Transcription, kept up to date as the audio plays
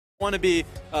want to be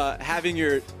having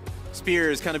your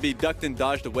spears kind of be ducked and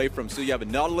dodged away from. So you have a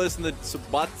Nautilus in the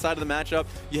bot side of the matchup.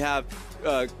 You have,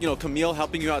 Camille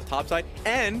helping you out top side.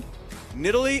 And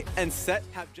Nidalee and Set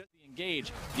have just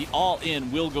engage. The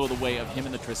all-in will go the way of him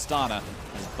and the Tristana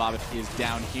as Bobbit is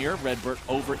down here. Redbird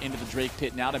over into the Drake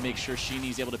pit now to make sure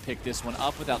Sheenie's able to pick this one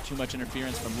up without too much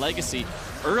interference from Legacy.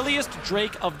 Earliest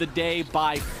Drake of the day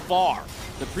by far.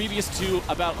 The previous two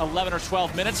about 11 or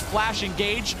 12 minutes. Flash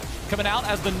engage coming out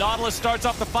as the Nautilus starts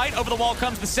off the fight. Over the wall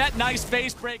comes the Set. Nice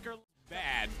face breaker.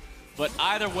 Bad. But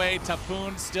either way,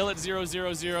 Tapoon still at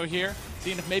 0-0-0 here.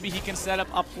 Seeing if maybe he can set up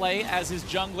a play as his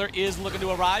jungler is looking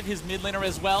to arrive. His mid laner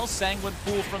as well. Sanguine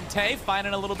Pool from Tay,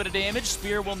 finding a little bit of damage.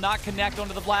 Spear will not connect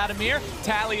onto the Vladimir.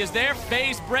 Tally is there.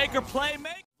 Face breaker play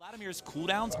make. Vladimir's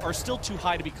cooldowns are still too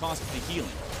high to be constantly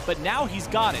healing. But now he's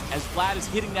got it as Vlad is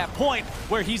hitting that point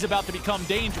where he's about to become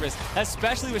dangerous,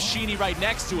 especially with Sheenie right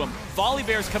next to him.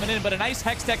 Volibear's coming in, but a nice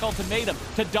Hextech ultimatum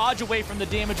to dodge away from the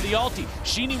damage of the ulti.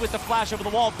 Sheenie with the flash over the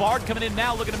wall. Bard coming in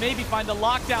now, looking to maybe find the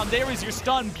lockdown. There is your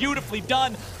stun. Beautifully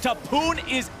done.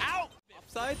 Tapoon is out.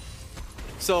 Upside.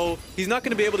 So he's not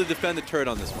going to be able to defend the turret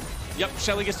on this one. Yep,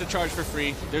 Shelly gets to charge for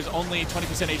free. There's only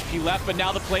 20% HP left, but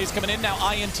now the play's coming in. Now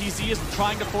INTZ is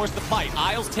trying to force the fight.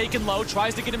 Isles taken low,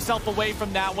 tries to get himself away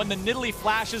from that one. The Nidalee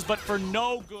flashes, but for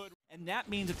no good. And that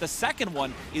means that the second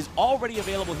one is already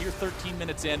available here 13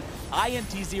 minutes in.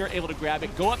 INTZ are able to grab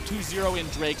it, go up 2-0 in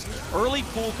Drake's. Early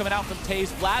pull coming out from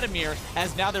Tay's Vladimir,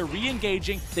 as now they're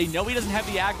re-engaging. They know he doesn't have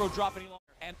the aggro drop any longer,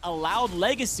 and allowed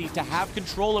Legacy to have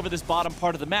control over this bottom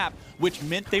part of the map, which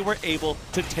meant they were able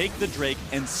to take the Drake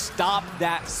and stop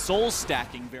that soul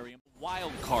stacking variant.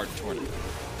 Wild card tournament.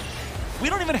 We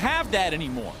don't even have that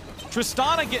anymore.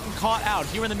 Tristana getting caught out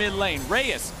here in the mid lane.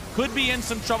 Reyes could be in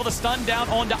some trouble. The stun down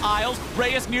onto Isles.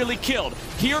 Reyes nearly killed.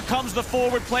 Here comes the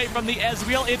forward play from the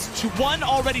Ezreal. It's one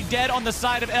already dead on the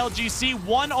side of LGC,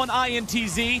 one on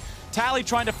INTZ. Tally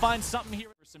trying to find something here.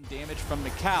 Some damage from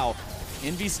Macau.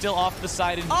 Envy's still off to the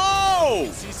side.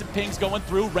 And see some pings going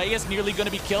through. Reyes nearly going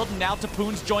to be killed, and now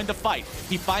Tapoon's joined the fight.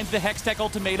 He finds the Hextech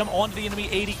ultimatum onto the enemy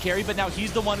 80 carry, but now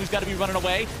he's the one who's got to be running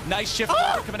away. Nice shift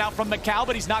coming out from Macau,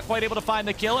 but he's not quite able to find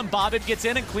the kill, and Bobbit gets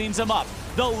in and cleans him up.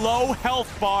 The low health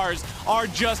bars are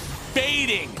just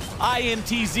baiting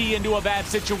INTZ into a bad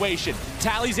situation.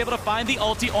 Tally's able to find the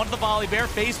ulti onto the Volibear,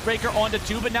 face breaker onto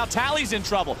 2, but now Tally's in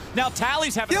trouble. Now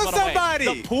Tally's having to run away.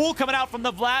 The pool coming out from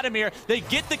the Vladimir. They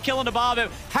get the kill into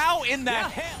Bobbit. How in the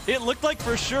hell? It looked like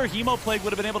for sure Hemoplague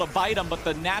would have been able to bite him, but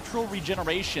the natural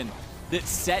regeneration that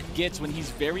Set gets when he's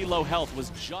very low health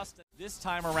was just this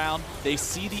time around. They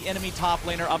see the enemy top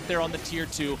laner up there on the tier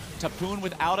 2. Tapoon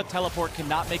without a teleport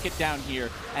cannot make it down here,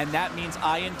 and that means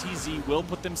INTZ will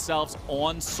put themselves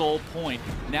on Soul Point,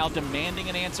 now demanding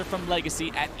an answer from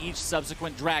Legacy at each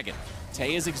subsequent dragon.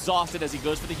 Tay is exhausted as he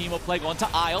goes for the Hemoplague onto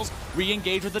Isles,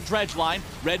 re-engage with the Dredge line.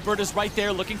 Redbird is right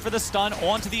there looking for the stun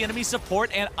onto the enemy support,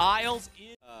 and Isles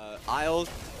is... Isles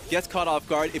gets caught off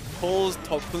guard. It pulls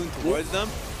Tapoon towards them,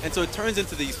 and so it turns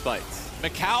into these fights.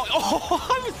 Macau, wow.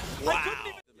 I couldn't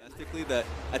even... Domestically, that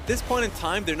at this point in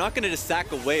time, they're not going to just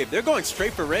sack a wave. They're going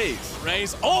straight for Raze.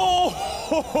 Raze,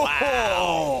 wow.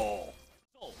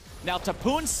 Now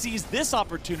Tapoon sees this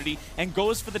opportunity and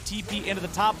goes for the TP into the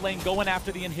top lane, going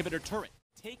after the inhibitor turret.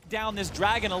 Take down this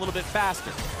dragon a little bit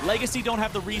faster. Legacy don't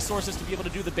have the resources to be able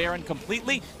to do the Baron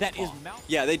completely. That is...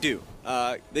 Yeah, they do.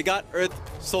 They got Earth,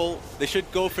 Soul. They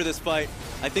should go for this fight.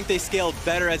 I think they scaled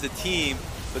better as a team,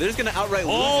 but they're just going to outright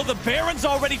lose. Oh, the Baron's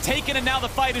already taken, and now the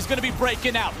fight is going to be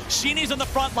breaking out. Sheenie's on the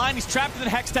front line. He's trapped in the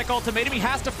Hextech ultimatum. He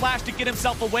has to flash to get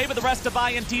himself away, but the rest of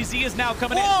INTZ is now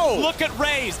coming in. Look at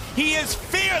Raze. He is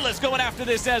fearless going after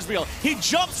this Ezreal. He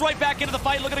jumps right back into the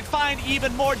fight, looking to find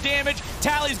even more damage.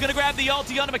 Tally's going to grab the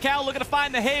ulti onto Macau, looking to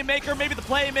find the Haymaker, maybe the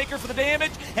Playmaker for the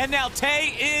damage, and now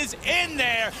Tay is in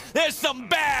there. There's some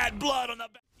bad blood on the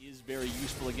back. Is very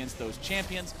useful against those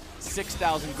champions.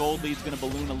 6,000 gold lead's going to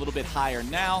balloon a little bit higher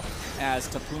now as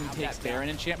Tapoon takes Baron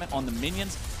enchantment on the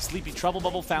minions. Sleepy Trouble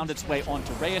Bubble found its way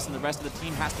onto Reyes, and the rest of the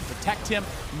team has to protect him.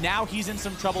 Now he's in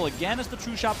some trouble again as the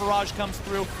True Shot Barrage comes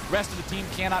through. Rest of the team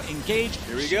cannot engage.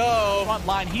 Here we go. Front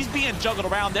line, he's being juggled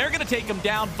around. They're going to take him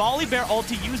down. Volibear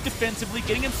ulti used defensively,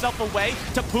 getting himself away.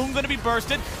 Tapoon going to be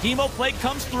bursted. Hemoplague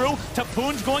comes through.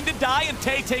 Tapoon's going to die, and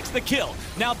Tay takes the kill.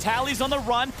 Now Tally's on the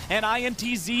run, and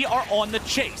INTZ are on the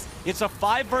chase. It's a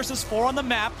 5 versus 4 on the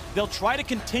map. They'll try to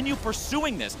continue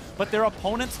pursuing this, but their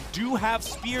opponents do have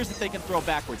spears that they can throw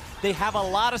backwards. They have a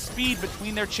lot of speed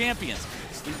between their champions.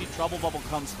 Sleepy Trouble Bubble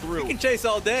comes through. You can chase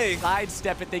all day.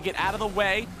 Sidestep it. They get out of the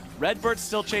way. Redbird's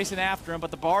still chasing after him,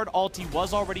 but the Bard ulti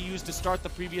was already used to start the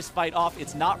previous fight off.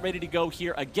 It's not ready to go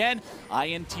here again.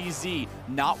 INTZ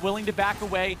not willing to back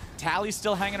away. Tally's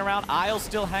still hanging around. Isle's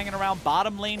still hanging around.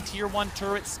 Bottom lane tier 1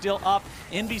 turret still up.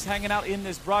 Envy's hanging out in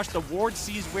this brush. The ward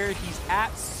sees where he's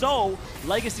at, so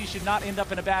Legacy should not end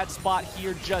up in a bad spot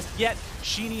here just yet.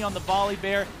 Sheeny on the volley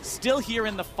bear, still here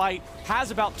in the fight,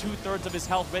 has about 2/3 of his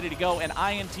health ready to go, and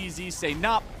INTZ say,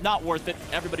 nope, not worth it.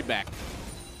 Everybody back.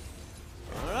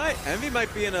 All right, Envy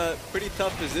might be in a pretty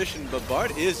tough position, but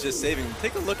Bard is just saving him.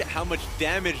 Take a look at how much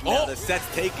damage now the set's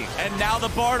taking. And now the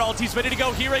Bard ulti's ready to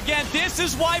go here again. This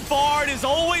is why Bard is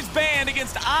always banned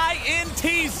against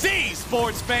INTZ,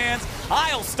 sports fans.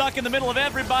 Isle stuck in the middle of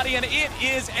everybody, and it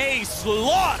is a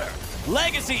slaughter.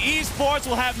 Legacy Esports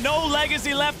will have no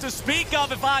legacy left to speak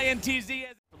of if INTZ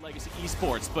has Legacy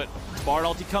Esports, but Bard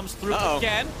ulti comes through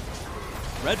again.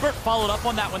 Redbird followed up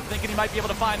on that one, thinking he might be able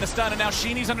to find the stun, and now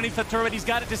Sheeny's underneath the turret. He's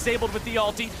got it disabled with the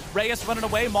ulti. Reyes running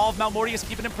away. Maul of Malmortius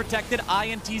keeping him protected.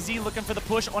 INTZ looking for the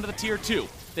push onto the tier 2.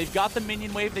 They've got the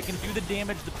minion wave. They can do the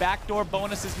damage. The backdoor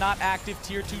bonus is not active.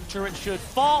 Tier 2 turret should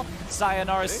fall.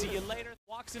 Sayonara, see you later.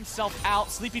 Walks himself out.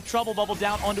 Sleepy Trouble Bubble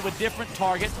down onto a different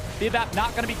target. Bibap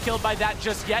not going to be killed by that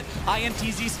just yet.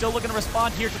 INTZ still looking to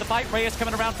respond here to the fight. Reyes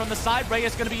coming around from the side.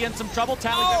 Reyes going to be in some trouble.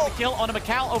 Tally gets the kill onto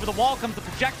Macau. Over the wall comes the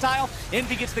projectile.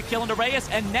 Envy gets the kill into Reyes.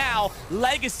 And now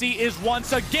Legacy is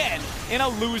once again in a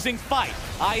losing fight.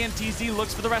 INTZ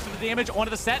looks for the rest of the damage onto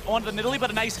the set, onto the Nidalee, but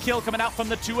a nice kill coming out from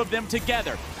the two of them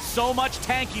together. So much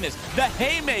tankiness. The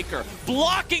Haymaker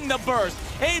blocking the burst.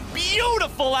 A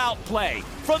beautiful outplay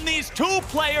from these two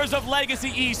players of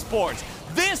Legacy Esports.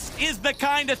 This is the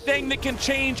kind of thing that can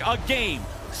change a game.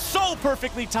 So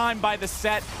perfectly timed by the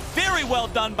set. Very well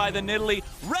done by the Nidalee.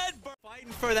 Redbird Fighting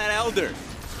for that Elder.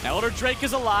 Elder Drake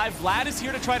is alive. Vlad is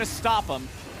here to try to stop him.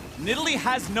 Nidalee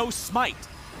has no smite.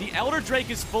 The Elder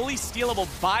Drake is fully stealable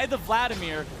by the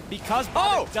Vladimir because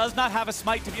Bobby does not have a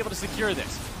smite to be able to secure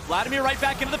this. Vladimir right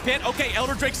back into the pit. Okay,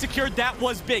 Elder Drake secured. That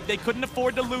was big. They couldn't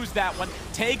afford to lose that one.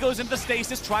 Tay goes into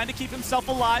stasis, trying to keep himself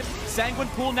alive. Sanguine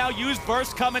Pool now used.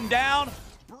 Burst coming down.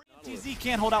 INTZ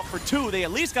can't hold out for 2. They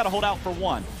at least got to hold out for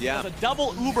 1. Yeah. There's a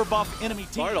double uber buff enemy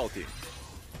team. Bard ulti.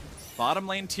 Bottom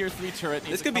lane tier 3 turret.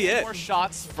 This could be it. More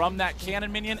shots from that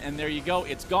cannon minion, and there you go.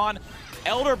 It's gone.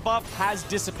 Elder buff has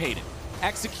dissipated.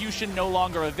 Execution no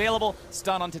longer available.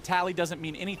 Stun onto Tally doesn't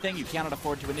mean anything. You cannot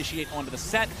afford to initiate onto the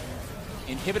set.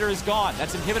 Inhibitor is gone.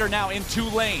 That's Inhibitor now in 2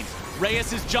 lanes.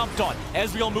 Reyes is jumped on.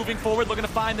 Ezreal moving forward, looking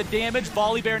to find the damage.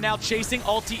 Volley Bear now chasing.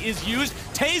 Ulti is used.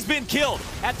 Tay's been killed.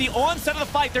 At the onset of the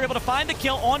fight, they're able to find the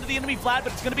kill onto the enemy Vlad,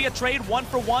 but it's going to be a trade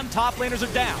 1-for-1. Top laners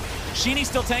are down. Sheeny's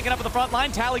still tanking up at the front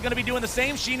line. Tally going to be doing the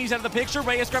same. Sheeny's out of the picture.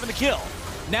 Reyes grabbing the kill.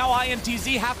 Now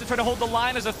INTZ have to try to hold the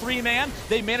line as a 3-man.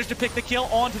 They managed to pick the kill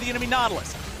onto the enemy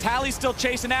Nautilus. Tally's still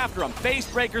chasing after him.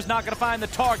 Facebreaker's not going to find the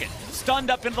target. Stunned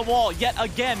up into the wall yet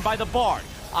again by the Bard.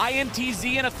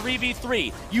 INTZ in a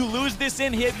 3v3. You lose this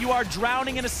inhib, you are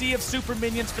drowning in a sea of super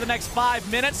minions for the next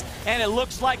 5 minutes, and it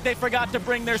looks like they forgot to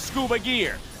bring their scuba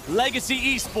gear.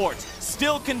 Legacy Esports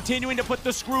still continuing to put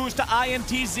the screws to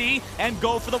INTZ and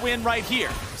go for the win right here.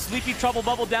 Sleepy Trouble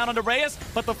Bubble down onto Reyes,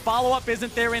 but the follow-up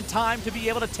isn't there in time to be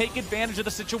able to take advantage of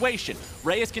the situation.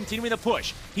 Reyes continuing the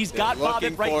push. He's got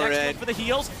Bobbit right next to him for the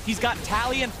heals. He's got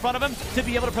Tally in front of him to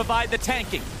be able to provide the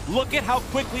tanking. Look at how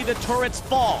quickly the turrets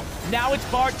fall. Now it's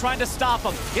Bard trying to stop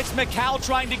him. It's Macau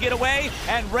trying to get away,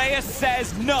 and Reyes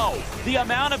says no. The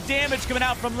amount of damage coming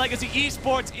out from Legacy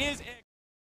Esports is